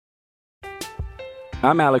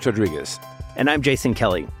I'm Alex Rodriguez. And I'm Jason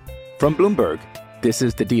Kelly. From Bloomberg, this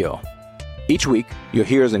is The Deal. Each week, you'll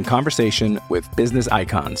hear us in conversation with business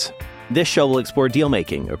icons. This show will explore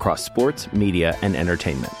deal-making across sports, media, and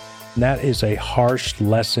entertainment. That is a harsh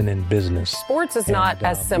lesson in business. Sports is not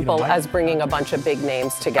as simple as bringing a bunch of big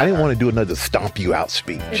names together. I didn't want to do another stomp you out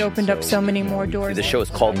speech. It opened up so many more doors. The show is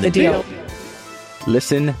called The Deal.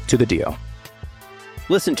 Listen to The Deal.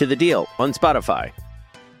 Listen to The Deal on Spotify.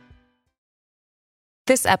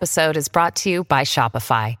 This episode is brought to you by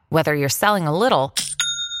Shopify. Whether you're selling a little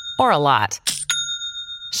or a lot,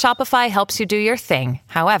 Shopify helps you do your thing,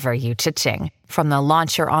 however you cha-ching. From the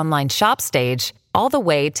launch your online shop stage, all the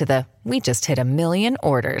way to the we just hit 1 million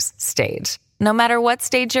orders stage. No matter what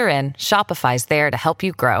stage you're in, Shopify's there to help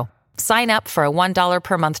you grow. Sign up for a $1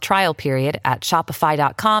 per month trial period at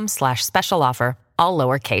shopify.com/special offer, all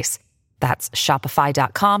lowercase. That's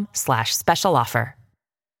shopify.com/special offer.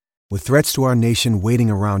 With threats to our nation waiting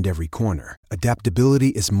around every corner, adaptability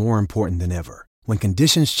is more important than ever. When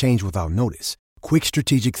conditions change without notice, quick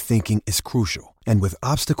strategic thinking is crucial. And with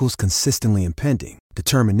obstacles consistently impending,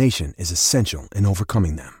 determination is essential in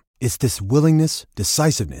overcoming them. It's this willingness,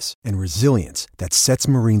 decisiveness, and resilience that sets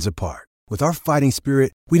Marines apart. With our fighting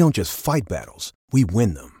spirit, we don't just fight battles, we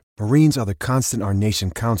win them. Marines are the constant our nation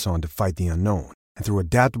counts on to fight the unknown. And through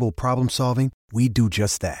adaptable problem solving, we do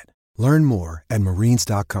just that. Learn more at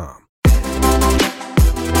marines.com.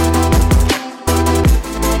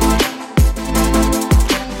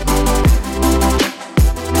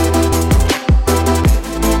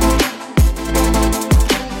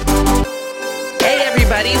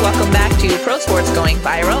 Welcome back to Pro Sports Going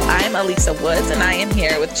Viral. I'm Elisa Woods, and I am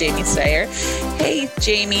here with Jamie Steyer. Hey,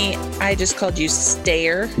 Jamie, I just called you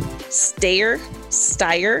Steyer.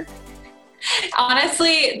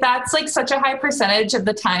 Honestly, that's like such a high percentage of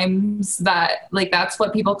the times that, like, that's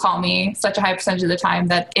what people call me, such a high percentage of the time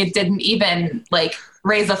that it didn't even, like,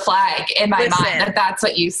 raise a flag in my mind that that's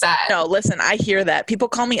what you said. No, listen, I hear that. People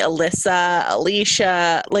call me Alyssa,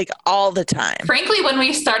 Alicia, like, all the time. Frankly, when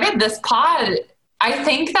we started this pod, I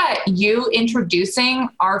think that you introducing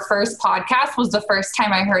our first podcast was the first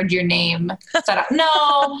time I heard your name set up.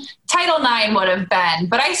 No, Title IX would have been,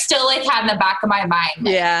 but I still like had in the back of my mind.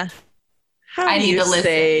 Yeah. I need to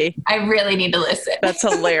listen. I really need to listen. That's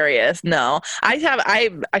hilarious. No, I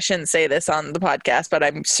shouldn't say this on the podcast, but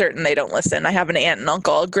I'm certain they don't listen. I have an aunt and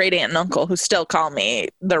uncle, a great aunt and uncle, who still call me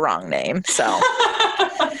the wrong name. So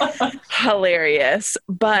hilarious.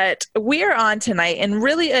 But we are on tonight in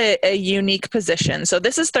really a unique position. So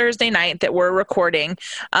this is Thursday night that we're recording.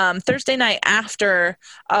 Thursday night after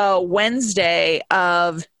Wednesday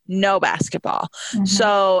of no basketball. Mm-hmm.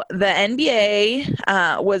 So the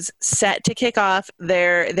NBA was set to kick off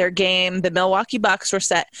their game. The Milwaukee Bucks were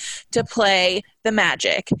set to play the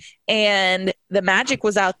Magic. And the Magic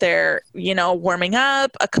was out there, warming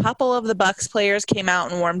up. A couple of the Bucks players came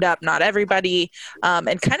out and warmed up, not everybody.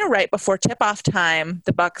 And kind of right before tip-off time,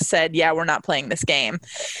 the Bucks said, yeah, we're not playing this game.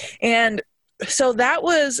 And so that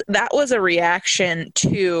was a reaction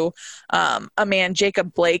to a man,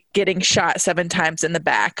 Jacob Blake, getting shot 7 times in the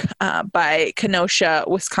back by Kenosha,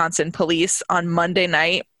 Wisconsin police on Monday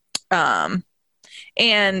night. And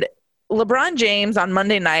LeBron James on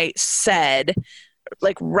Monday night said,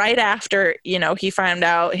 like, right after, he found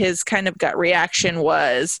out, his kind of gut reaction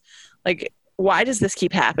was like, why does this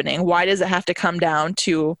keep happening? Why does it have to come down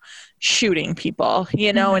to shooting people?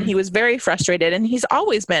 Mm-hmm. And he was very frustrated, and he's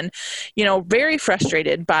always been, very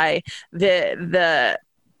frustrated by the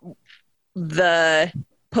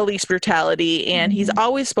police brutality, and he's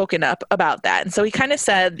always spoken up about that. And so he kind of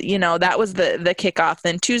said, that was the kickoff.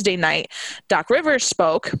 Then Tuesday night, Doc Rivers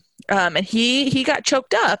spoke. And he got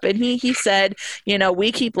choked up, and he said,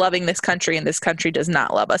 we keep loving this country, and this country does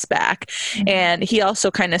not love us back. Mm-hmm. And he also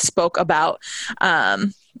kind of spoke about, I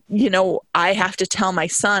have to tell my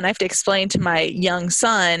son, I have to explain to my young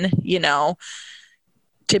son,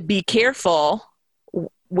 to be careful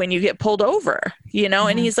when you get pulled over, mm-hmm.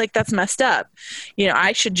 And he's like, that's messed up.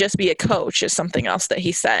 I should just be a coach is something else that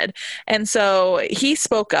he said. And so he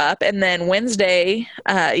spoke up, and then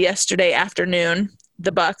yesterday afternoon,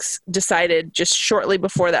 the Bucks decided just shortly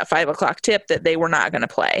before that 5:00 tip that they were not going to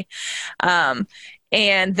play.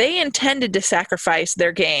 And they intended to sacrifice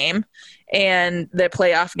their game and the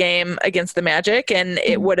playoff game against the Magic. And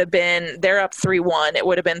it would have been, they're up 3-1. It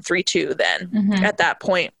would have been 3-2 then at that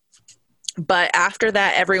point. But after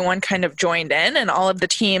that, everyone kind of joined in and all of the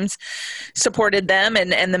teams supported them.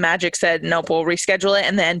 And the Magic said, nope, we'll reschedule it.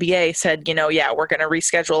 And the NBA said, yeah, we're going to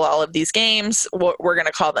reschedule all of these games. We're going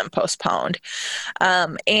to call them postponed.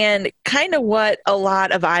 And kind of what a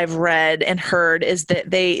lot of I've read and heard is that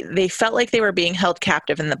they felt like they were being held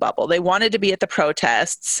captive in the bubble. They wanted to be at the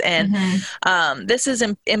protests. And this is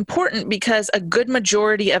important because a good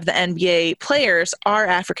majority of the NBA players are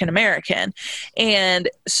African American. And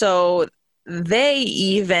so they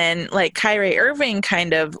even, like Kyrie Irving,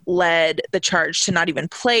 kind of led the charge to not even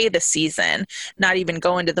play the season, not even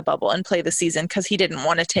go into the bubble and play the season, because he didn't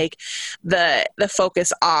want to take the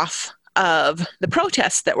focus off of the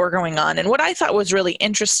protests that were going on. And what I thought was really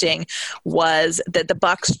interesting was that the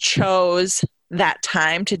Bucks chose that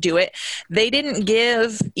time to do it. They didn't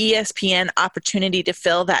give ESPN opportunity to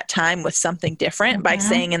fill that time with something different by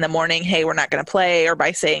saying in the morning, hey, we're not going to play, or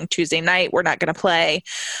by saying Tuesday night, we're not going to play.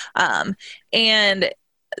 And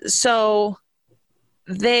so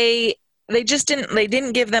they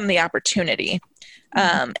didn't give them the opportunity.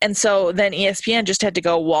 And so then ESPN just had to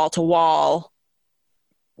go wall to wall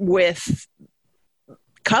with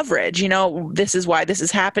coverage. This is why this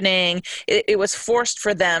is happening. It was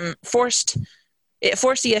it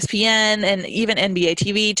forced ESPN and even NBA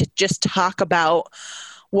TV to just talk about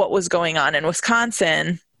what was going on in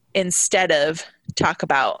Wisconsin instead of talk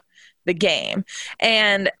about the game.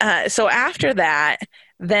 And so after that,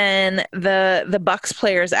 then the Bucks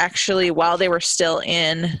players actually, while they were still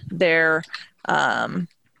in their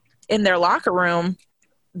locker room,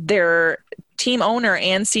 their team owner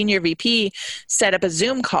and senior VP set up a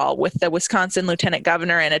Zoom call with the Wisconsin Lieutenant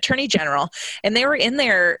Governor and Attorney General. And they were in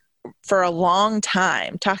there for a long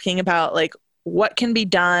time talking about like what can be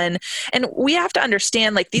done. And we have to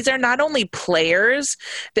understand, like, these are not only players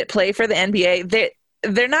that play for the NBA,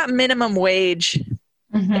 they're not minimum wage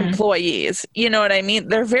employees. You know what I mean?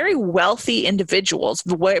 They're very wealthy individuals,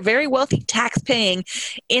 very wealthy tax-paying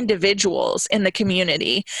individuals in the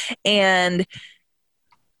community. And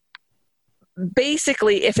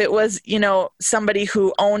basically, if it was, somebody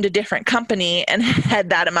who owned a different company and had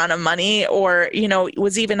that amount of money, or,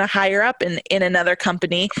 was even a higher up in another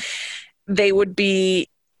company,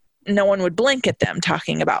 no one would blink at them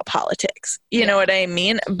talking about politics. You know what I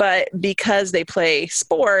mean? But because they play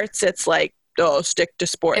sports, it's like, oh, stick to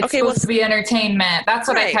sport. It's supposed to be entertainment. That's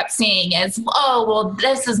what I kept seeing is, oh, well,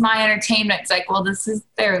 this is my entertainment. It's like, well, this is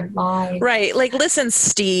their life. Right. Like, listen,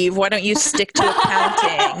 Steve, why don't you stick to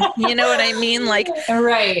accounting? You know what I mean? Like,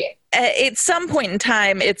 right. At some point in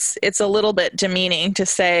time, it's a little bit demeaning to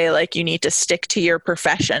say, like, you need to stick to your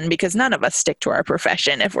profession, because none of us stick to our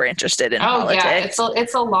profession if we're interested in politics. Yeah,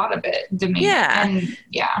 it's a lot of it demeaning. Yeah. And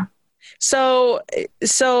yeah. So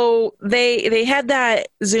they had that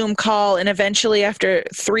Zoom call, and eventually after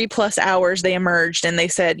 3+ hours, they emerged and they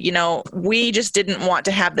said, we just didn't want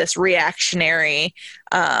to have this reactionary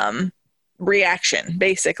reaction,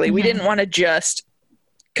 basically. We didn't want to just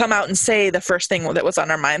come out and say the first thing that was on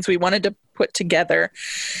our minds. We wanted to put together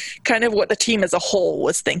kind of what the team as a whole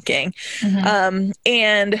was thinking.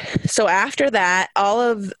 And so after that,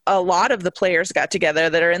 a lot of the players got together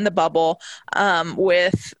that are in the bubble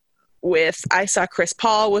with I saw Chris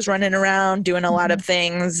Paul was running around doing a lot of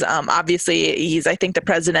things. Obviously, he's, I think, the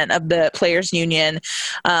president of the Players Union.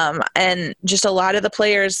 And just a lot of the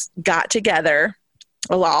players got together.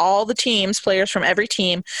 All the teams, players from every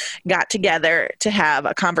team got together to have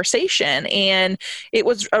a conversation. And it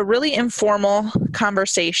was a really informal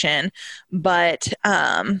conversation, but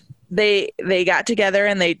they got together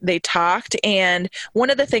and they talked. And one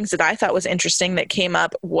of the things that I thought was interesting that came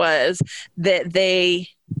up was that they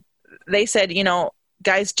said,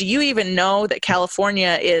 guys, do you even know that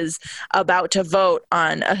California is about to vote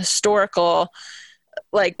on a historical,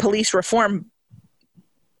 like, police reform,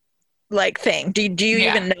 like, thing? Do you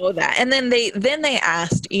even know that? And then they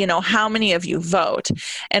asked, how many of you vote?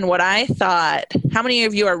 And what I thought, how many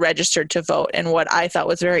of you are registered to vote? And what I thought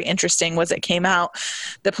was very interesting was it came out,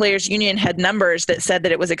 the Players Union had numbers that said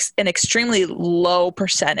that it was an extremely low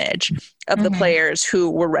percentage of the players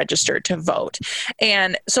who were registered to vote.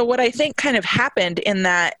 And so what I think kind of happened in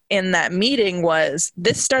that meeting was,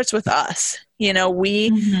 this starts with us.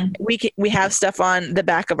 We have stuff on the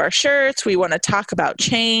back of our shirts. We want to talk about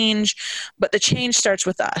change, but the change starts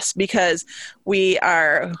with us, because we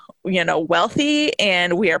are, wealthy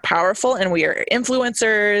and we are powerful and we are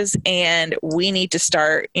influencers, and we need to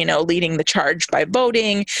start, leading the charge by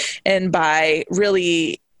voting and by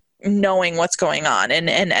really knowing what's going on and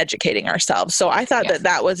educating ourselves. So I thought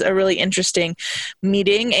that was a really interesting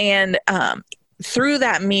meeting. And through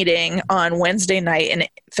that meeting on Wednesday night and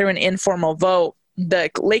through an informal vote, the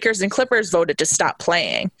Lakers and Clippers voted to stop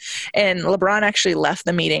playing, and LeBron actually left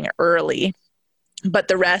the meeting early, but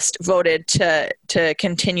the rest voted to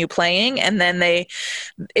continue playing. And then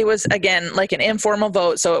it was again like an informal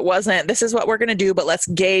vote. So it wasn't, this is what we're going to do, but let's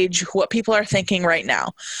gauge what people are thinking right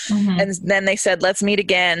now. Mm-hmm. And then they said, let's meet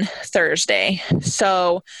again Thursday.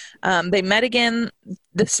 So they met again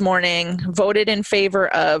this morning, voted in favor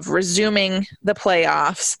of resuming the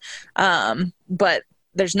playoffs. But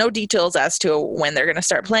there's no details as to when they're going to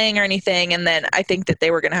start playing or anything. And then I think that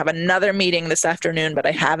they were going to have another meeting this afternoon, but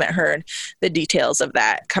I haven't heard the details of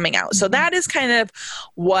that coming out. So that is kind of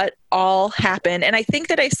what all happened. And I think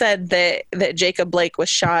that I said that Jacob Blake was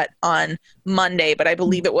shot on Monday, but I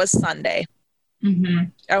believe it was Sunday. Mm-hmm.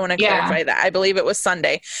 I want to clarify that. I believe it was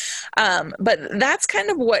Sunday. But that's kind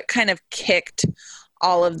of what kind of kicked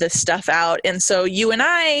all of this stuff out. And so you and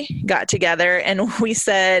I got together and we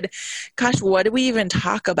said, gosh, what do we even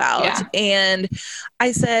talk about? Yeah. And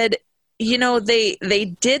I said,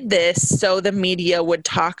 they did this so the media would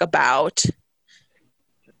talk about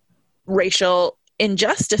racial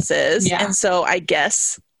injustices. Yeah. And so I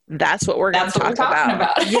guess that's what we're going to talk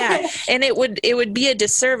about. Yeah. And it would be a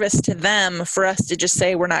disservice to them for us to just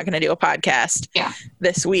say, we're not going to do a podcast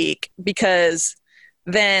this week, because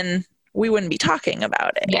then we wouldn't be talking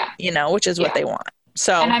about it, which is what they want.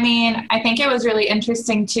 So, and I mean, I think it was really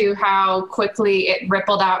interesting too, how quickly it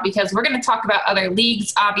rippled out, because we're going to talk about other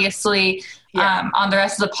leagues, obviously, on the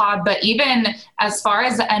rest of the pod, but even as far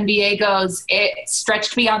as the NBA goes, it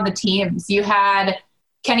stretched beyond the teams. You had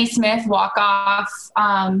Kenny Smith walk off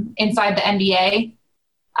inside the NBA.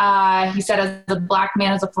 He said, as a black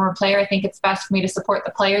man, as a former player, I think it's best for me to support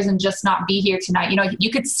the players and just not be here tonight.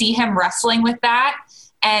 You could see him wrestling with that,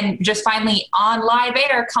 and just finally on live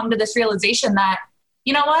air come to this realization that,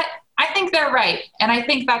 you know what, I think they're right. And I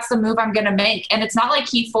think that's the move I'm going to make. And it's not like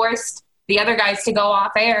he forced the other guys to go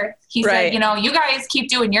off air. He said, you guys keep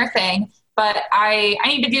doing your thing, but I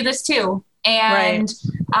need to do this too. And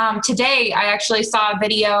today I actually saw a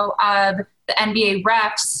video of the NBA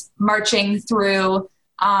refs marching through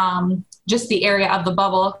just the area of the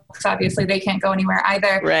bubble, because obviously they can't go anywhere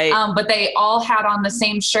either. Right. But they all had on the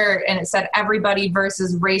same shirt and it said everybody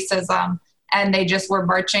versus racism. And they just were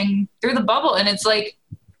marching through the bubble. And it's like,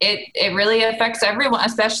 it really affects everyone,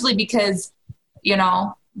 especially because,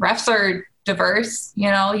 refs are diverse.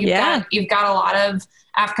 You've got a lot of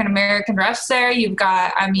African-American refs there. You've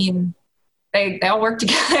got, they all work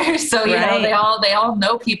together. So, they all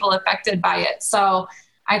know people affected by it. So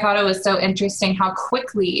I thought it was so interesting how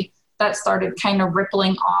quickly that started kind of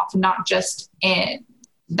rippling off, not just in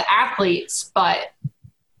the athletes, but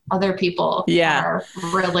other people are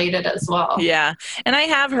related as well. Yeah. And I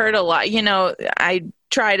have heard a lot, I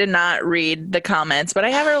try to not read the comments, but I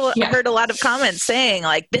have heard a lot of comments saying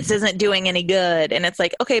like, this isn't doing any good. And it's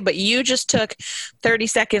like, okay, but you just took 30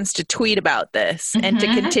 seconds to tweet about this and to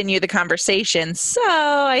continue the conversation. So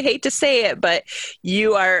I hate to say it, but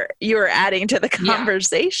you are adding to the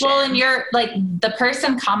conversation. Well, and you're like, the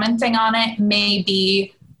person commenting on it may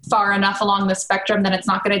be far enough along the spectrum that it's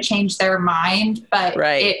not going to change their mind, but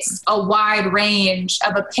it's a wide range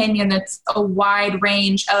of opinion. It's a wide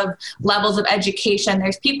range of levels of education.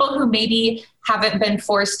 There's people who maybe haven't been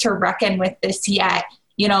forced to reckon with this yet.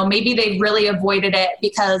 Maybe they really avoided it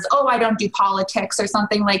because, I don't do politics or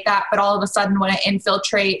something like that. But all of a sudden when it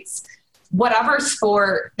infiltrates whatever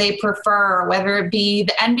sport they prefer, whether it be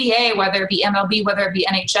the NBA, whether it be MLB, whether it be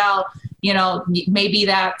NHL, maybe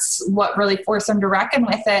that's what really forced them to reckon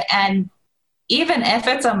with it. And even if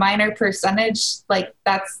it's a minor percentage, like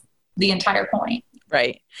that's the entire point.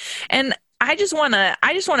 Right. And I just want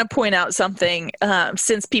to point out something,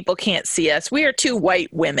 since people can't see us. We are two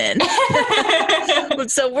white women.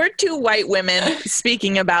 So we're two white women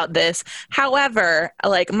speaking about this. However,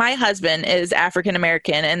 like my husband is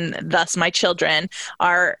African-American, and thus my children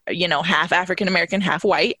are, half African-American, half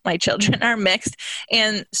white. My children are mixed.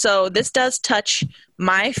 And so this does touch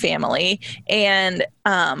my family. And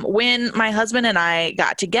when my husband and I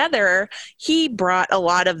got together, he brought a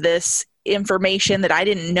lot of this information that I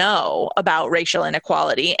didn't know about racial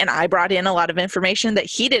inequality, and I brought in a lot of information that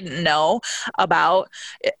he didn't know about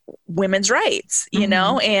women's rights,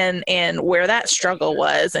 and where that struggle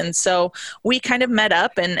was. And so we kind of met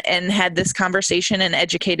up and had this conversation and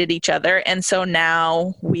educated each other. And so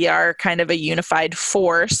now we are kind of a unified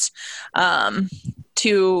force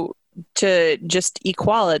to to just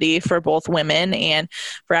equality for both women and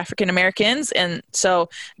for African Americans. And so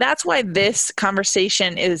that's why this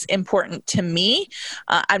conversation is important to me.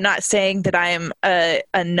 I'm not saying that I am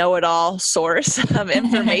a know-it-all source of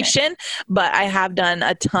information, but I have done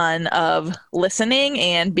a ton of listening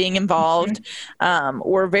and being involved.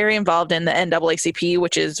 We're very involved in the NAACP,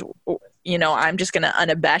 which is, I'm just going to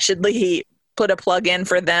unabashedly put a plug in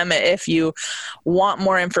for them if you want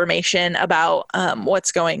more information about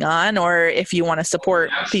what's going on, or if you want to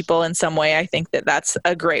support people in some way. I think that that's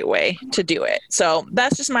a great way to do it. So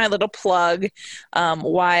that's just my little plug,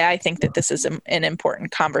 why I think that this is an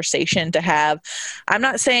important conversation to have. I'm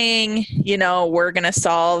not saying, we're going to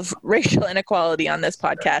solve racial inequality on this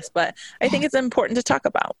podcast, but I think it's important to talk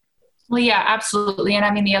about. Well, yeah, absolutely. And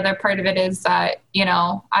I mean, the other part of it is that,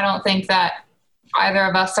 I don't think that either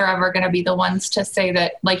of us are ever going to be the ones to say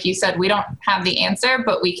that, like you said, we don't have the answer,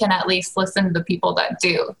 but we can at least listen to the people that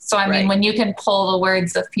do. So, I mean, when you can pull the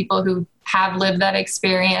words of people who have lived that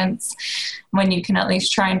experience, when you can at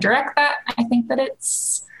least try and direct that, I think that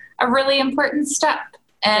it's a really important step.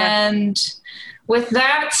 And with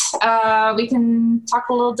that, we can talk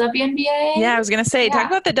a little WNBA. Yeah, I was going to say, talk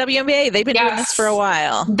about the WNBA. They've been doing this for a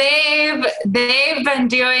while. They've been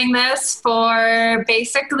doing this for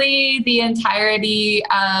basically the entirety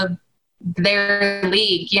of their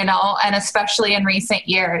league, and especially in recent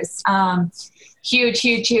years. Huge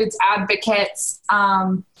advocates.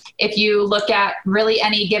 If you look at really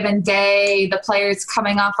any given day, the players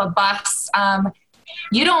coming off a bus,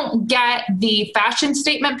 you don't get the fashion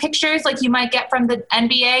statement pictures like you might get from the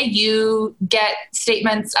NBA. You get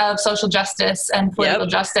statements of social justice and political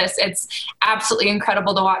justice. It's absolutely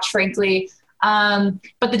incredible to watch, frankly. But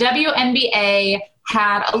the WNBA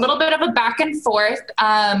had a little bit of a back and forth.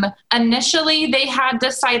 Initially, they had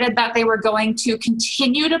decided that they were going to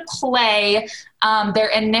continue to play. Their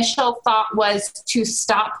initial thought was to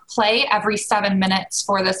stop play every 7 minutes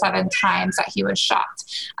for the 7 times that he was shot.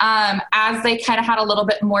 As they kind of had a little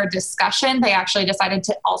bit more discussion, they actually decided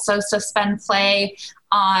to also suspend play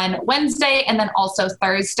on Wednesday and then also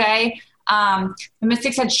Thursday. The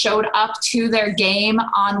Mystics had showed up to their game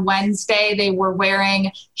on Wednesday. They were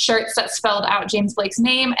wearing shirts that spelled out James Blake's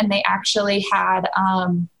name, and they actually had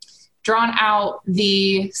drawn out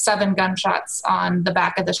the 7 gunshots on the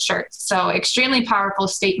back of the shirt. So extremely powerful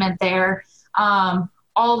statement there.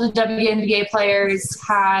 All the WNBA players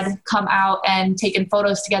had come out and taken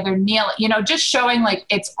photos together, just showing like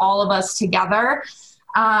it's all of us together.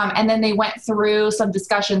 And then they went through some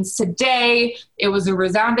discussions today. It was a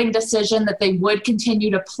resounding decision that they would continue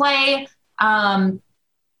to play.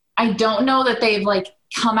 I don't know that they've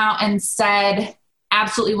come out and said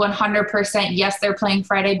absolutely 100%, yes, they're playing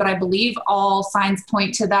Friday, but I believe all signs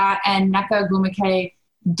point to that. And Nneka Ogwumike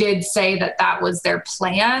did say that that was their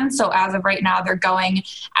plan. So as of right now, they're going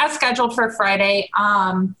as scheduled for Friday.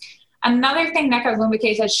 Another thing Nneka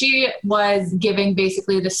Ogwumike said, she was giving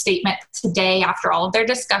basically the statement today after all of their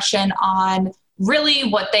discussion on really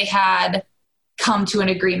what they had come to an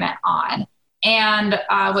agreement on. And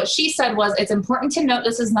what she said was, it's important to note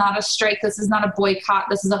this is not a strike, this is not a boycott,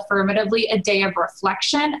 this is affirmatively a day of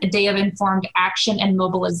reflection, a day of informed action and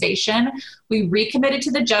mobilization. We recommitted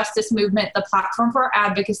to the justice movement, the platform for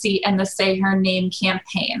advocacy, and the Say Her Name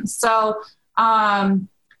campaign. So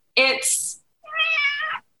it's,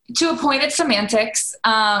 to a point, it's semantics.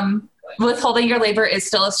 Withholding your labor is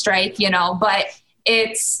still a strike, but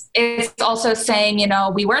it's also saying,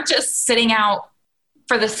 we weren't just sitting out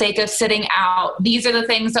for the sake of sitting out. These are the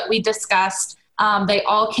things that we discussed. They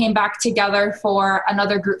all came back together for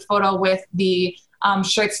another group photo with the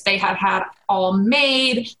shirts they had all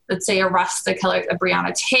made. Let's say arrest the killer of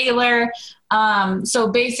Breonna Taylor. So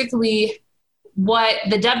basically what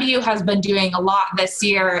the W has been doing a lot this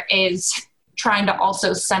year is trying to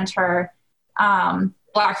also center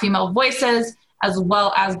Black female voices as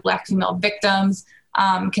well as Black female victims,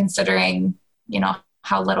 considering,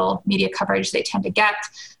 how little media coverage they tend to get.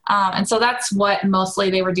 And so that's what mostly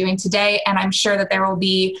they were doing today. And I'm sure that there will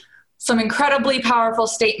be some incredibly powerful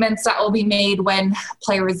statements that will be made when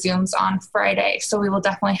play resumes on Friday. So we will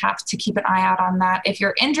definitely have to keep an eye out on that. If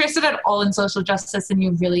you're interested at all in social justice and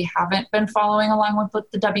you really haven't been following along with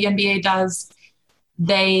what the WNBA does,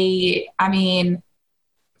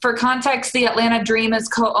 for context, the Atlanta Dream is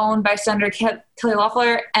co-owned by Senator Kelly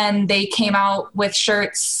Loeffler, and they came out with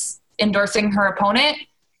shirts endorsing her opponent.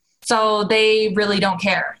 So they really don't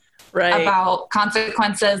care about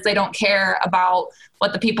consequences. They don't care about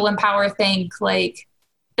what the people in power think.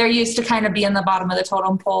 They're used to kind of being the bottom of the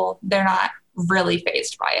totem pole. They're not really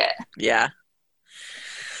fazed by it. Yeah.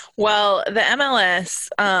 Well, the MLS,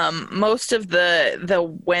 most of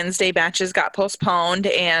the Wednesday matches got postponed,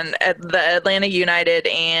 and the Atlanta United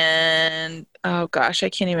and oh gosh, I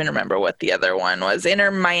can't even remember what the other one was.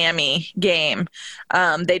 Inter Miami game.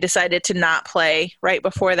 They decided to not play right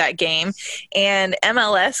before that game, and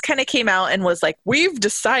MLS kind of came out and was like, "We've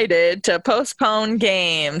decided to postpone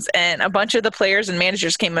games," and a bunch of the players and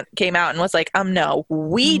managers came out and was like, "No,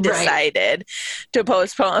 we decided to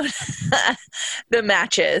postpone the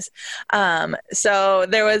matches." So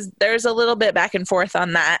there's a little bit back and forth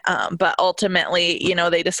on that, but ultimately,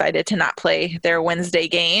 they decided to not play their Wednesday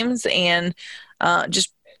games, and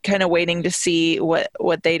just kind of waiting to see what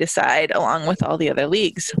they decide along with all the other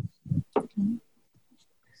leagues.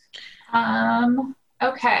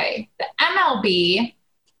 Okay. The MLB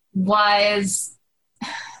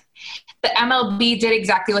did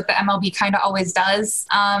exactly what the MLB kind of always does.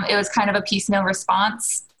 It was kind of a piecemeal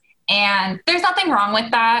response, and there's nothing wrong with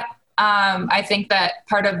that. I think that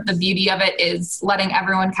part of the beauty of it is letting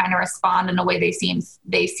everyone kind of respond in a way they see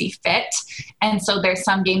fit. And so there's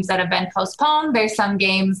some games that have been postponed. There's some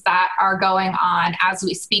games that are going on as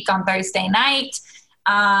we speak on Thursday night.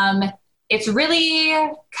 It's really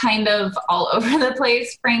kind of all over the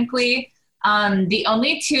place, frankly. The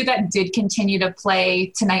only two that did continue to play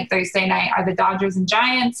tonight, Thursday night, are the Dodgers and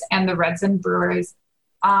Giants and the Reds and Brewers.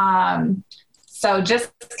 So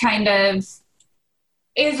just kind of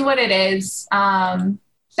is what it is.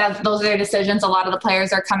 Those are decisions. A lot of the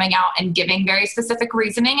players are coming out and giving very specific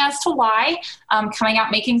reasoning as to why, coming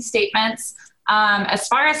out making statements. As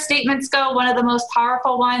far as statements go, one of the most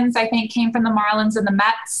powerful ones, I think, came from the Marlins and the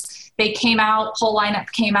Mets. They came out, whole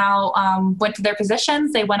lineup came out, went to their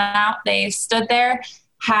positions. They went out, they stood there,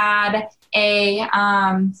 had a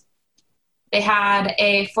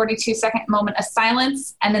 42-second moment of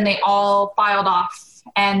silence, and then they all filed off.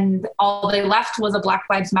 And all they left was a Black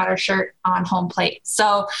Lives Matter shirt on home plate.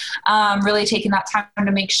 So really taking that time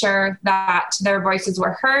to make sure that their voices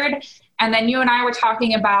were heard. And then you and I were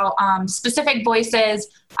talking about specific voices,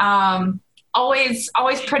 always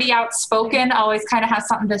pretty outspoken, always kind of has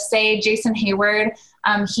something to say. Jason Hayward,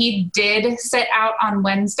 he did sit out on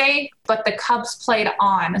Wednesday, but the Cubs played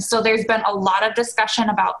on. So there's been a lot of discussion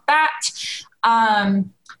about that.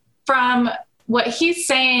 From what he's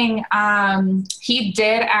saying, he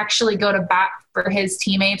did actually go to bat for his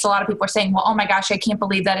teammates. A lot of people are saying, well, oh my gosh, I can't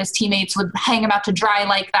believe that his teammates would hang him out to dry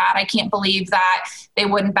like that. I can't believe that they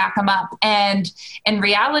wouldn't back him up. And in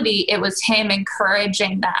reality, it was him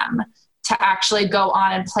encouraging them to actually go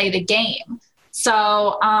on and play the game.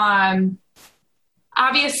 So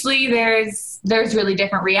obviously there's really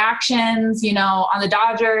different reactions. On the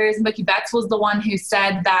Dodgers, Mookie Betts was the one who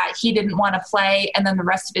said that he didn't want to play, and then the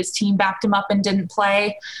rest of his team backed him up and didn't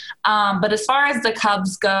play. But as far as the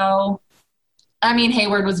Cubs go,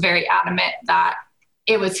 Hayward was very adamant that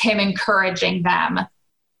it was him encouraging them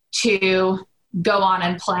to go on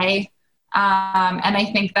and play. And I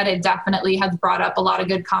think that it definitely has brought up a lot of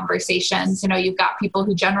good conversations. You've got people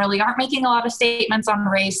who generally aren't making a lot of statements on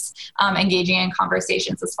race, engaging in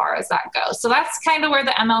conversations as far as that goes. So that's kind of where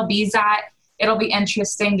the MLB's at. It'll be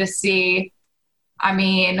interesting to see,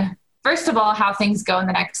 first of all, how things go in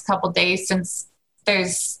the next couple of days, since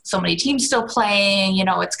there's so many teams still playing.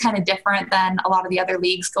 It's kind of different than a lot of the other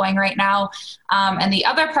leagues going right now. And the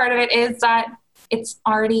other part of it is that it's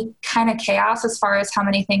already kind of chaos as far as how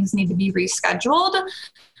many things need to be rescheduled.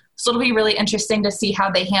 So it'll be really interesting to see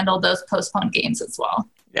how they handle those postponed games as well.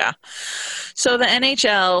 Yeah. So the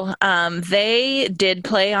NHL, they did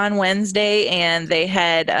play on Wednesday, and they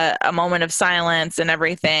had a moment of silence and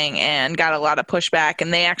everything and got a lot of pushback,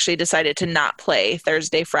 and they actually decided to not play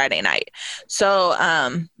Thursday, Friday night.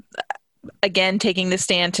 So again, taking the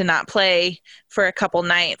stand to not play for a couple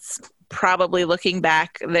nights, probably looking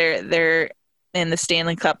back, they're in the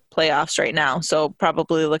Stanley Cup playoffs right now. So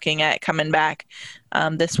probably looking at coming back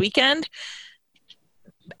this weekend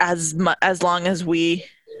as long as we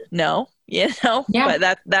know, Yeah.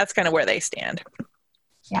 But that's kind of where they stand.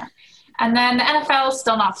 Yeah. And then the NFL is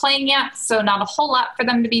still not playing yet, so not a whole lot for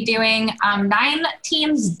them to be doing. 9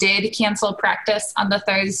 teams did cancel practice on the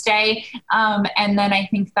Thursday. And then I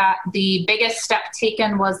think that the biggest step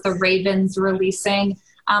taken was the Ravens releasing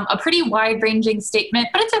a pretty wide-ranging statement,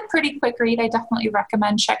 but it's a pretty quick read. I definitely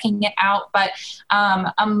recommend checking it out. But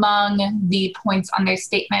among the points on their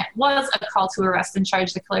statement was a call to arrest and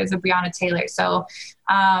charge the killers of Breonna Taylor. So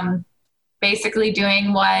basically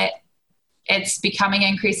doing what it's becoming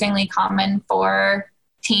increasingly common for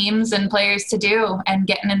teams and players to do, and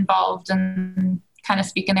getting involved and kind of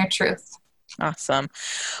speaking their truth. Awesome.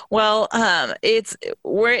 Well,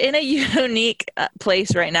 we're in a unique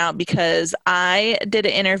place right now because I did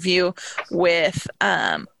an interview with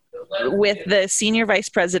the senior vice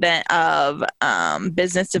president of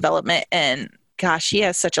business development, and gosh, he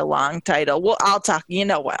has such a long title. Well, I'll talk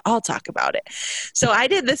about it. So I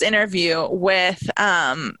did this interview with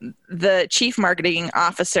the chief marketing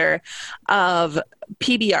officer of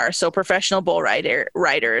PBR, so Professional Bull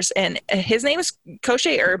Riders, and his name is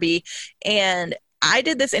Koshé Irby, and I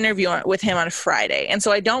did this interview with him on Friday. And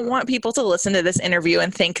so I don't want people to listen to this interview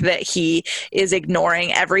and think that he is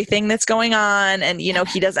ignoring everything that's going on. And,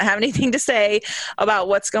 he doesn't have anything to say about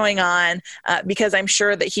what's going on, because I'm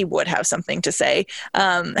sure that he would have something to say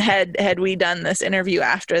had we done this interview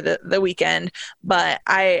after the weekend. But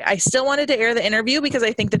I still wanted to air the interview because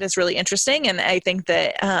I think that it's really interesting. And I think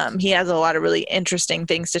that he has a lot of really interesting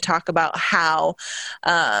things to talk about how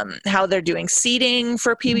they're doing seating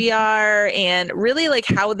for PBR, and really like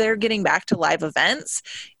how they're getting back to live events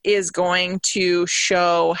is going to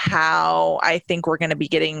show how I think we're going to be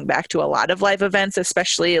getting back to a lot of live events,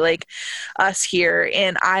 especially like us here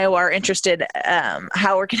in Iowa are interested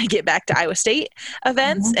how we're going to get back to Iowa State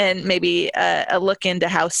events, and maybe a look into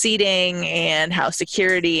how seating and how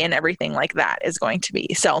security and everything like that is going to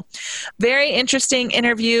be. So very interesting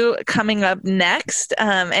interview coming up next.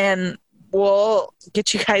 And we'll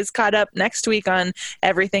get you guys caught up next week on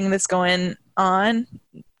everything that's going on,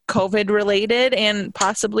 COVID related and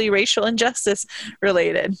possibly racial injustice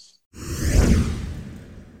related.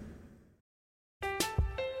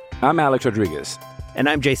 I'm Alex Rodriguez. And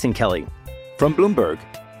I'm Jason Kelly. From Bloomberg,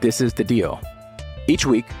 this is The Deal. Each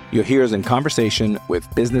week, you'll hear us in conversation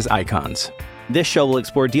with business icons. This show will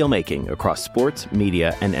explore deal-making across sports,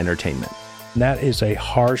 media, and entertainment. That is a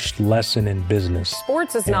harsh lesson in business.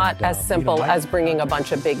 Sports is not as simple as bringing a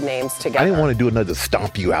bunch of big names together. I didn't want to do another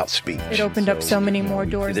stomp you out speech. It opened up so many more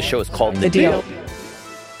doors. The show is called The Deal.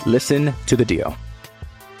 Listen to The Deal.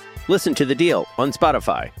 Listen to The Deal on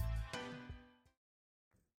Spotify.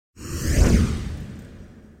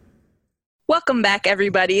 Welcome back,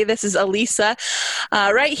 everybody. This is Elisa,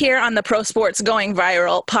 right here on the Pro Sports Going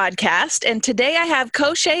Viral podcast. And today I have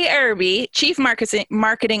Koshé Irby, Chief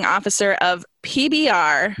Marketing Officer of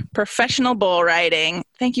PBR, Professional Bull Riding.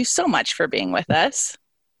 Thank you so much for being with us.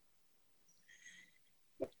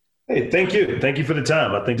 Hey, thank you. Thank you for the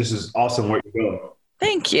time. I think this is awesome where you're going.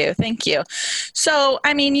 Thank you. Thank you. So,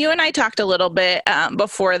 I mean, you and I talked a little bit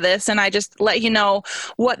before this, and I just let you know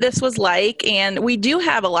what this was like. And we do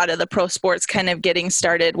have a lot of the pro sports kind of getting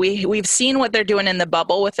started. We've seen what they're doing in the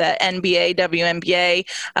bubble with the NBA,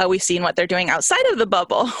 WNBA. We've seen what they're doing outside of the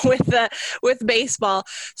bubble with baseball.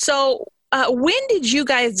 So when did you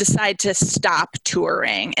guys decide to stop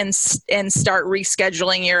touring and start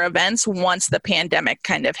rescheduling your events once the pandemic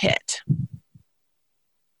kind of hit?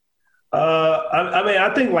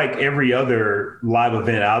 I think like every other live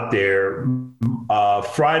event out there,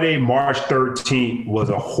 Friday, March 13th was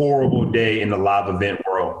a horrible day in the live event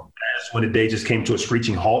world. That's when the day just came to a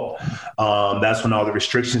screeching halt. That's when all the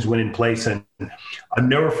restrictions went in place. And I'll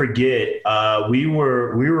never forget, we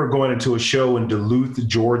were going into a show in Duluth,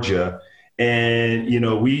 Georgia. And,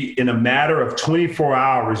 we, in a matter of 24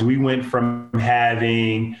 hours, we went from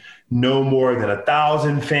having no more than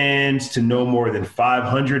 1,000 fans to no more than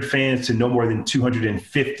 500 fans to no more than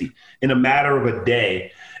 250 in a matter of a day.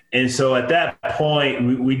 And so at that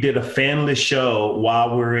point, we did a fanless show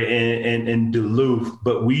while we were in Duluth,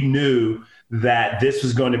 but we knew that this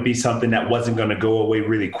was going to be something that wasn't going to go away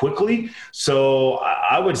really quickly. So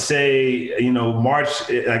I would say, March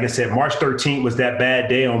 13th was that bad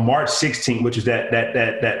day. On March 16th, which is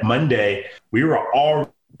that Monday, we were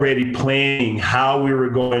already planning how we were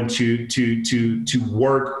going to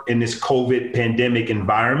work in this COVID pandemic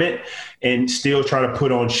environment and still try to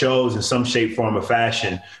put on shows in some shape, form, or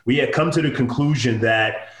fashion. We had come to the conclusion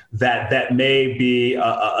that may be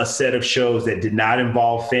a set of shows that did not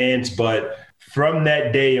involve fans, but from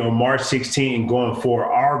that day on March 16th and going forward,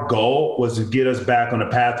 our goal was to get us back on a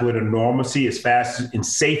pathway to normalcy as fast and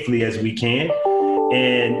safely as we can.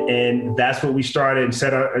 And that's what we started and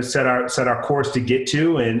set our course to get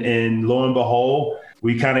to. And lo and behold,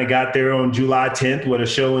 we kind of got there on July 10th with a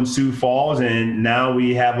show in Sioux Falls. And now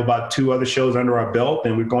we have about 2 other shows under our belt.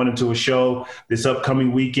 And we're going into a show this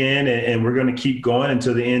upcoming weekend. And we're going to keep going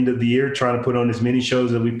until the end of the year, trying to put on as many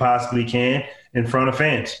shows as we possibly can in front of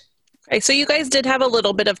fans. Okay, so you guys did have a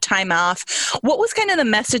little bit of time off. What was kind of the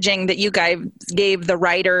messaging that you guys gave the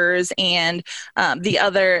writers and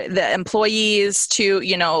the employees to,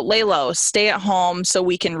 lay low, stay at home so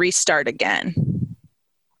we can restart again?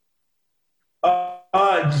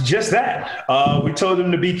 Just that. We told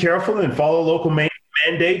them to be careful and follow local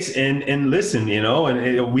mandates and listen,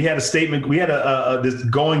 and we had a statement. We had this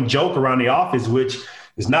going joke around the office, which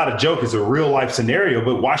is not a joke. It's a real life scenario,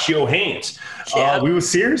 but wash your hands. Yeah. We were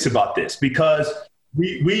serious about this because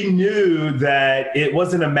we knew that it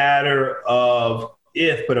wasn't a matter of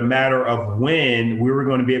if, but a matter of when we were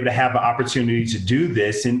going to be able to have an opportunity to do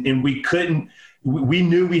this. And we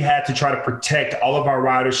knew we had to try to protect all of our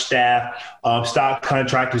rider staff, stock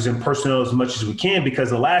contractors, and personnel as much as we can, because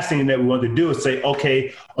the last thing that we wanted to do is say,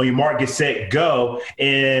 okay, on your mark, get set, go.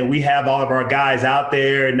 And we have all of our guys out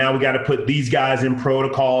there. And now we got to put these guys in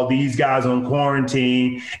protocol, these guys on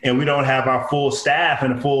quarantine, and we don't have our full staff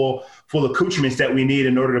and full accoutrements that we need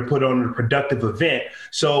in order to put on a productive event.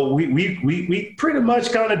 So we pretty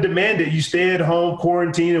much kind of demanded you stay at home,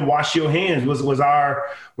 quarantine, and wash your hands was our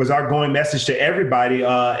going message to everybody.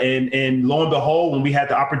 And lo and behold, when we had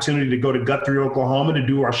the opportunity to go to Guthrie, Oklahoma to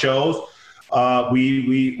do our shows,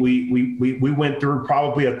 we went through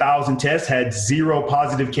probably 1,000 tests, had 0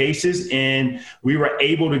 positive cases, and we were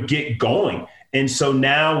able to get going. And so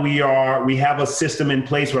now we have a system in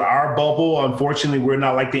place with our bubble. Unfortunately, we're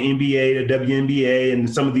not like the NBA, the WNBA, and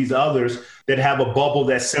some of these others that have a bubble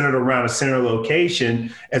that's centered around a center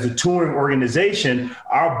location. As a touring organization,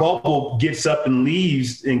 our bubble gets up and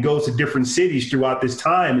leaves and goes to different cities throughout this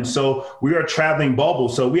time. And so we are a traveling bubble.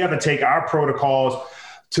 So we have to take our protocols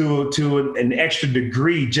to an extra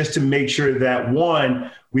degree just to make sure that, one,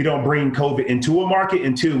 we don't bring COVID into a market,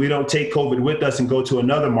 and 2, we don't take COVID with us and go to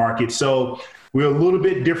another market. So we're a little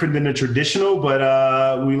bit different than the traditional,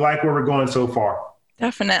 but we like where we're going so far.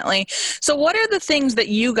 Definitely. So what are the things that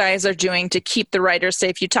you guys are doing to keep the riders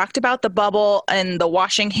safe? You talked about the bubble and the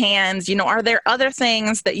washing hands. Are there other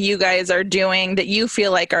things that you guys are doing that you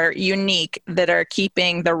feel like are unique that are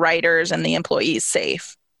keeping the riders and the employees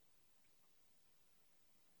safe?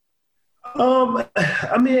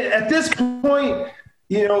 At this point,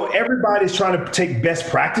 everybody's trying to take best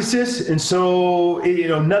practices. And so,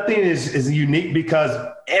 nothing is unique because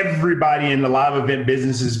everybody in the live event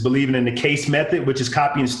business is believing in the case method, which is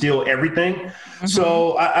copy and steal everything. Mm-hmm.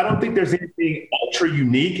 So I don't think there's anything ultra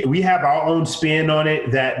unique. We have our own spin on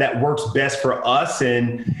it that works best for us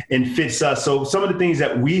and fits us. So some of the things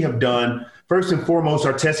that we have done, first and foremost,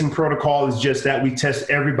 our testing protocol is just that we test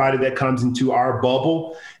everybody that comes into our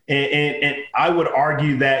bubble. And I would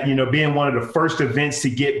argue that, being one of the first events to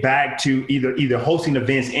get back to either hosting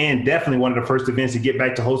events and definitely one of the first events to get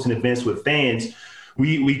back to hosting events with fans,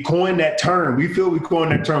 we coined that term. We feel we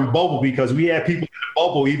coined that term bubble because we had people in the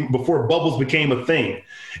bubble even before bubbles became a thing.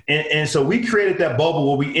 And so we created that bubble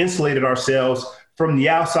where we insulated ourselves from the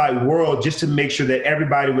outside world just to make sure that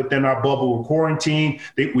everybody within our bubble were quarantined.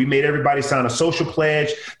 We made everybody sign a social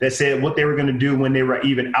pledge that said what they were going to do when they were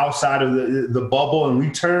even outside of the bubble. And we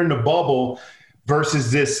turned the bubble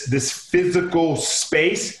versus this physical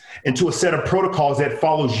space into a set of protocols that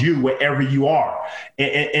follows you wherever you are.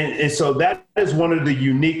 And so that is one of the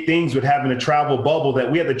unique things with having a travel bubble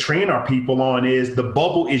that we have to train our people on is the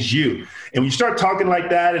bubble is you. And when you start talking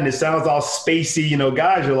like that and it sounds all spacey,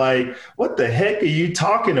 guys are like, what the heck are you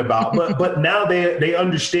talking about? But now they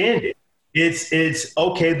understand it. It's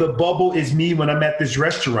okay. The bubble is me when I'm at this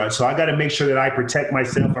restaurant. So I got to make sure that I protect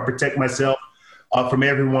myself. From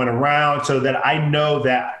everyone around so that I know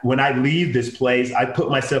that when I leave this place, I put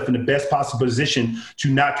myself in the best possible position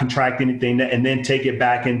to not contract anything and then take it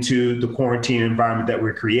back into the quarantine environment that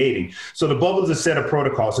we're creating. So the bubble is a set of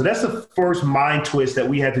protocols. So that's the first mind twist that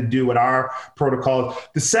we had to do with our protocols.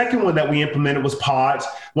 The second one that we implemented was pods.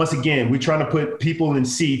 Once again, we're trying to put people in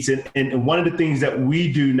seats. And one of the things that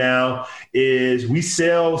we do now is we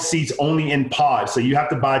sell seats only in pods. So you have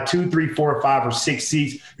to buy 2, 3, 4, 5, or 6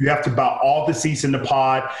 seats. You have to buy all the seats in the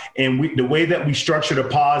pod. And the way that we structure the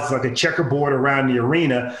pods is like a checkerboard around the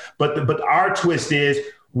arena. But our twist is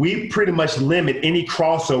we pretty much limit any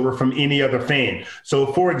crossover from any other fan. So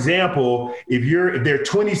for example, if there are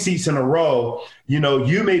 20 seats in a row,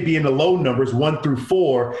 you may be in the low numbers 1 through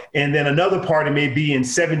 4, and then another party may be in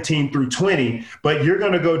 17 through 20, but you're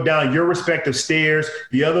going to go down your respective stairs.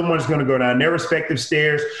 The other one's going to go down their respective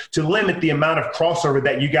stairs to limit the amount of crossover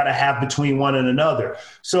that you got to have between one and another.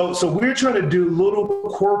 So we're trying to do little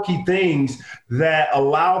quirky things that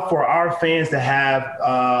allow for our fans to have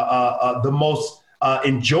the most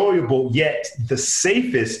enjoyable yet the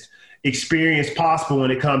safest experience possible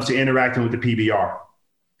when it comes to interacting with the PBR.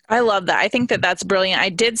 I love that. I think that that's brilliant. I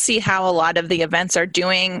did see how a lot of the events are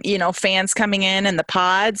doing, fans coming in and the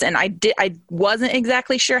pods, and I wasn't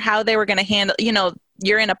exactly sure how they were going to handle,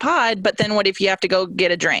 you're in a pod, but then what if you have to go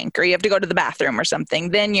get a drink or you have to go to the bathroom or something?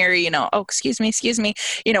 Then you're, oh, excuse me,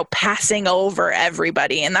 passing over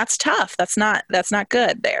everybody. And that's tough. That's not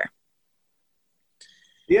good there.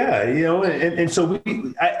 Yeah. And so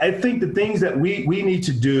I think the things that we need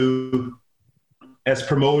to do as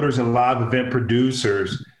promoters and live event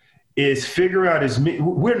producers is figure out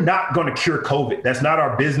we're not going to cure COVID. That's not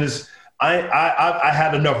our business. I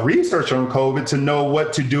had enough research on COVID to know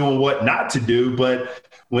what to do and what not to do. But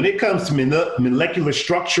when it comes to molecular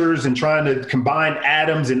structures and trying to combine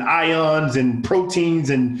atoms and ions and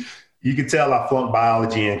proteins, and you can tell I flunked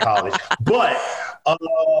biology in college, but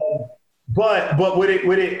what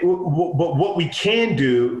we can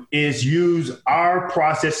do is use our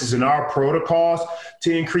processes and our protocols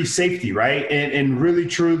to increase safety, right? And really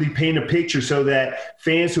truly paint a picture so that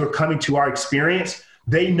fans who are coming to our experience,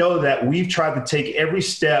 they know that we've tried to take every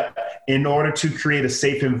step in order to create a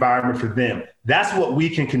safe environment for them. That's what we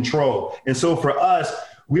can control. And so for us,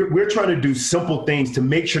 we're trying to do simple things to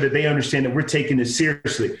make sure that they understand that we're taking this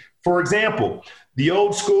seriously. For example, the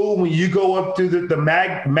old school, when you go up to the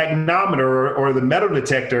magnometer or the metal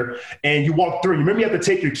detector and you walk through, you remember you have to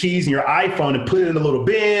take your keys and your iPhone and put it in a little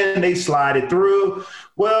bin, they slide it through.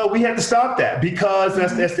 Well, we had to stop that because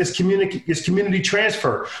that's community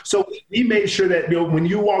transfer. So we made sure that when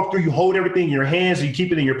you walk through, you hold everything in your hands, or you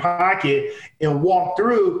keep it in your pocket and walk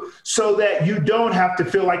through so that you don't have to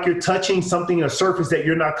feel like you're touching something, a surface that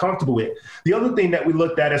you're not comfortable with. The other thing that we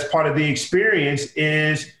looked at as part of the experience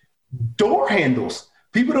is door handles.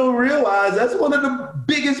 People don't realize that's one of the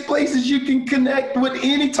biggest places you can connect with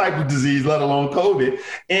any type of disease, let alone COVID.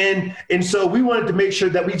 And so we wanted to make sure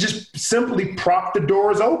that we just simply prop the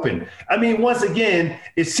doors open. I mean, once again,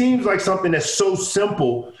 it seems like something that's so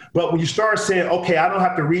simple, but when you start saying, okay, I don't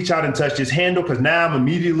have to reach out and touch this handle because now I'm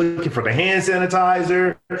immediately looking for the hand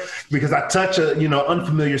sanitizer because I touch a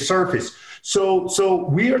unfamiliar surface. So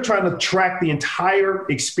we are trying to track the entire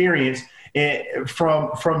experience. And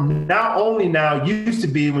from not only now, used to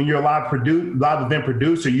be when you're a live event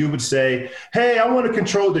producer, you would say, hey, I want to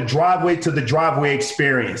control the driveway to the driveway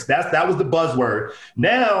experience. That was the buzzword.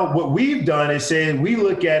 Now, what we've done is saying we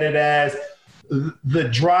look at it as the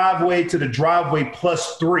driveway to the driveway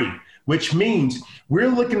 +3, which means we're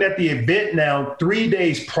looking at the event now 3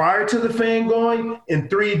 days prior to the fan going and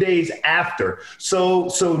 3 days after. So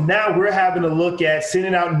now we're having to look at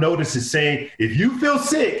sending out notices saying, if you feel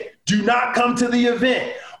sick, do not come to the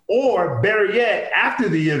event. Or better yet, after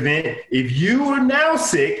the event, if you are now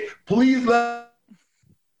sick, please let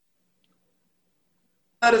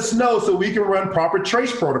us know so we can run proper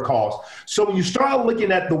trace protocols. So when you start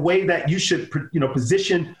looking at the way that you should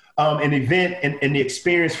position an event and the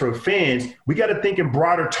experience for fans, we got to think in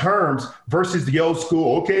broader terms versus the old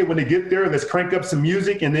school. Okay, when they get there, let's crank up some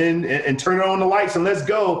music and then and turn on the lights and let's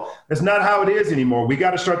go. That's not how it is anymore. We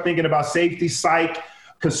got to start thinking about safety, psych,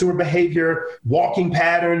 consumer behavior, walking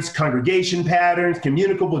patterns, congregation patterns,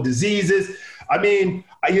 communicable diseases. I mean,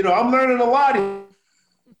 I'm learning a lot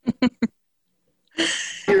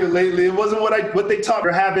here lately. It wasn't what they taught.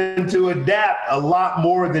 We're having to adapt a lot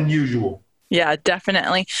more than usual. Yeah,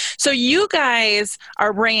 definitely. So you guys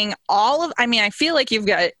are bringing I feel like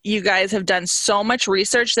you guys have done so much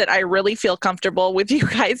research that I really feel comfortable with you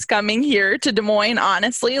guys coming here to Des Moines,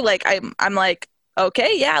 honestly. Like I'm like,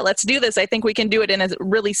 okay, yeah, let's do this. I think we can do it in a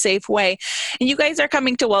really safe way. And you guys are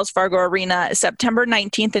coming to Wells Fargo Arena September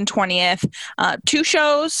 19th and 20th. 2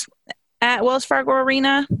 shows at Wells Fargo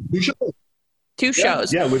Arena. 2 shows. 2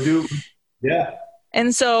 shows. Yeah, we do. Yeah.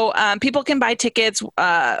 And so people can buy tickets.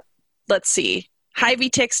 Let's see.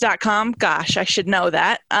 HyVeeTix.com. Gosh, I should know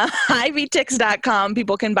that. HyVeeTix.com.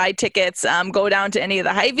 People can buy tickets. Go down to any of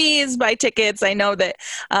the Hy-Vees, buy tickets. I know that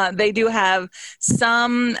they do have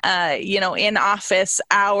some, in-office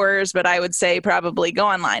hours, but I would say probably go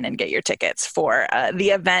online and get your tickets for the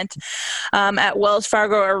event at Wells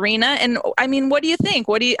Fargo Arena. And I mean, what do you think?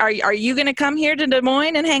 Are you going to come here to Des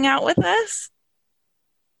Moines and hang out with us?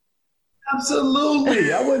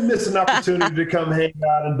 Absolutely. I wouldn't miss an opportunity to come hang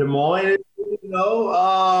out in Des Moines.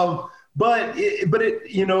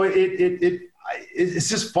 It's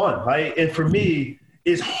just fun, right? And for me,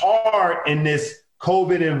 it's hard in this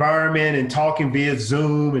COVID environment and talking via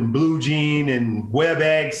Zoom and BlueJean and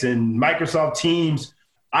WebEx and Microsoft Teams.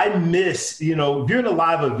 I miss, if you're in a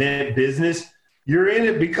live event business, you're in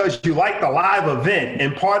it because you like the live event,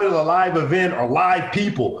 and part of the live event are live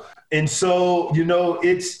people. And so,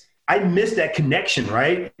 I miss that connection,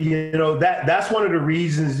 right? That's one of the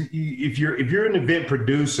reasons if you're an event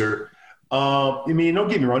producer, don't get me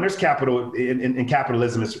wrong, there's capital in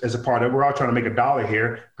capitalism as a part of it. We're all trying to make $1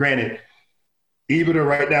 here. Granted, EBITDA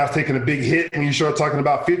right now is taking a big hit when you start talking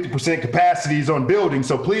about 50% capacities on buildings.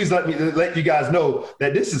 So please let you guys know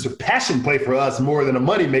that this is a passion play for us more than a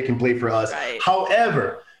money-making play for us. Right.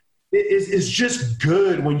 However, it's just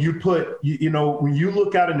good when you put, when you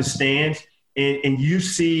look out in the stands and you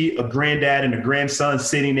see a granddad and a grandson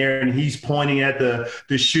sitting there and he's pointing at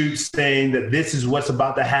the chute saying that this is what's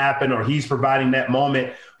about to happen, or he's providing that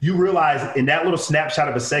moment, you realize in that little snapshot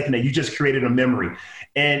of a second that you just created a memory.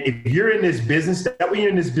 And if you're in this business, that's what you're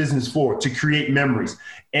in this business for, to create memories.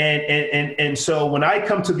 And so when I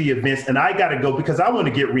come to the events, and I got to go because I want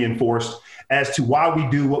to get reinforced as to why we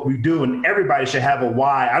do what we do, and everybody should have a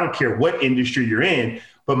why. I don't care what industry you're in,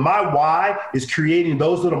 but my why is creating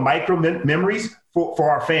those little micro memories for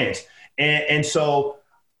our fans. And so,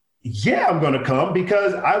 yeah, I'm going to come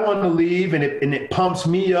because I want to leave, and it pumps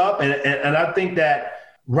me up. And I think that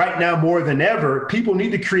right now, more than ever, people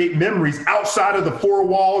need to create memories outside of the 4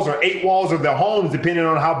 walls or 8 walls of their homes, depending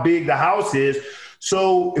on how big the house is.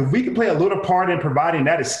 So if we can play a little part in providing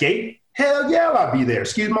that escape, hell yeah, I'll be there.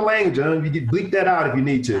 Excuse my language. You can bleep that out if you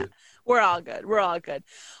need to. We're all good. We're all good.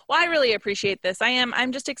 Well, I really appreciate this.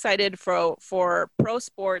 I'm just excited for pro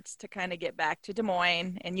sports to kind of get back to Des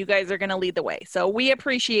Moines, and you guys are going to lead the way. So we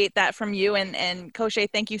appreciate that from you. And Koshé,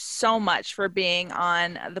 thank you so much for being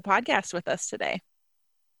on the podcast with us today.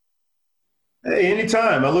 Hey,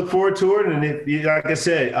 anytime. I look forward to it. And if, like I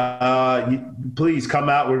said, please come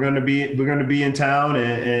out. We're going to be in town,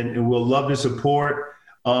 and we'll love the support.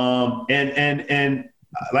 And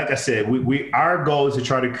like I said, our goal is to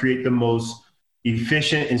try to create the most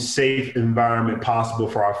efficient and safe environment possible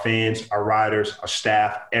for our fans, our riders, our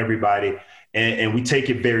staff, everybody. And we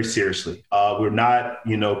take it very seriously. We're not,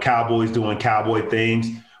 cowboys doing cowboy things.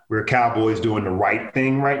 We're Cowboys doing the right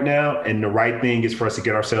thing right now. And the right thing is for us to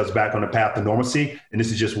get ourselves back on the path to normalcy. And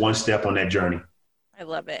this is just one step on that journey. I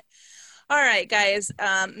love it. All right, guys,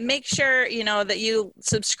 make sure, that you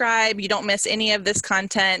subscribe. You don't miss any of this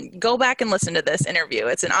content. Go back and listen to this interview.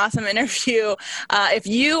 It's an awesome interview. If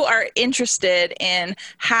you are interested in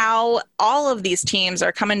how all of these teams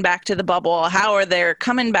are coming back to the bubble, how are they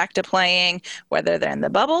coming back to playing, whether they're in the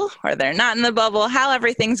bubble or they're not in the bubble, how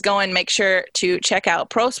everything's going, make sure to check out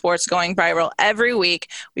Pro Sports Going Viral every week.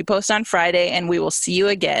 We post on Friday, and we will see you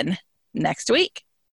again next week.